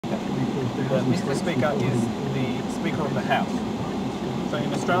that Mr. Speaker is the Speaker of the House. So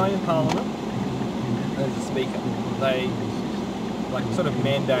in Australian Parliament, there's a Speaker. They sort of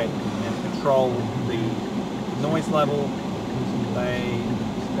mandate and control the noise level. They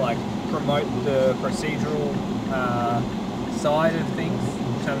promote the procedural side of things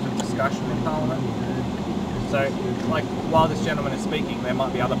in terms of discussion in Parliament. So while this gentleman is speaking, there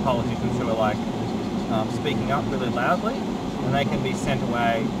might be other politicians who are speaking up really loudly, and they can be sent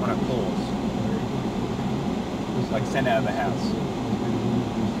away on a clause, sent out of the House.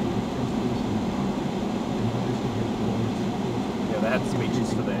 Yeah, they had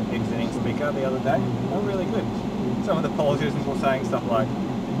speeches for the exiting Speaker the other day. They were really good. Some of the politicians were saying stuff like,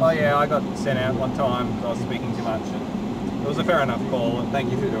 "Oh yeah, I got sent out one time because I was speaking too much, and it was a fair enough call, and thank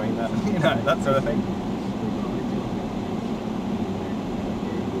you for doing that." You know, that sort of thing.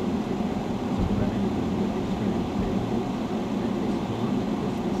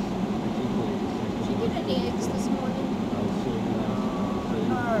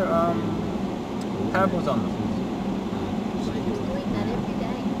 Tab was on them. She's doing that every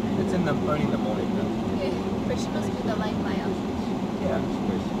day. It's only in the morning. Yeah, but she must be the late layer. Yeah.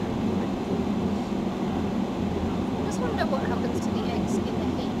 I just want to know what happens to the eggs in the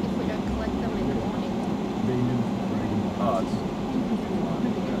heat if we don't collect them in the morning. Oh,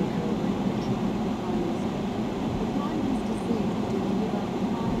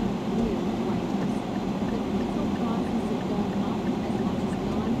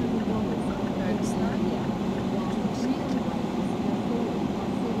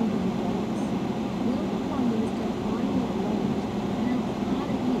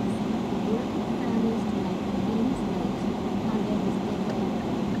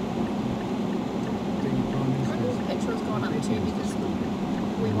 because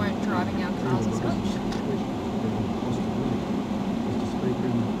we weren't driving our cars as much.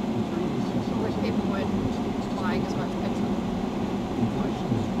 Like people weren't buying as much petrol.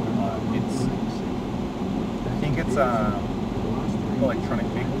 I think it's electronic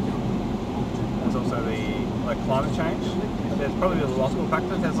thing. There's also the climate change. There's probably the multiple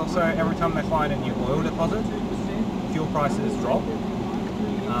factors. There's also every time they find a new oil deposit, fuel prices drop.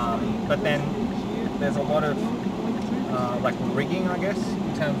 But then there's a lot of rigging, I guess,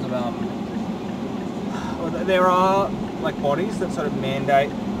 in terms of there are bodies that sort of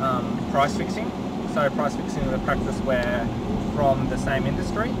mandate price fixing. So price fixing is a practice where, from the same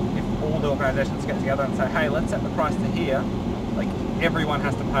industry, if all the organisations get together and say, hey, let's set the price to here, everyone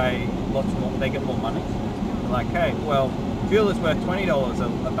has to pay lots more, they get more money. Hey, well, fuel is worth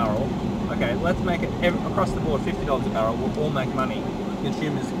 $20 a barrel. Okay, let's make it across the board $50 a barrel. We'll all make money.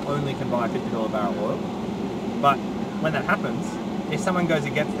 Consumers only can buy $50 a barrel oil. But when that happens, if someone goes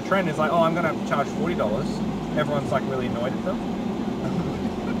against the trend, it's oh, I'm going to charge $40, everyone's really annoyed at them.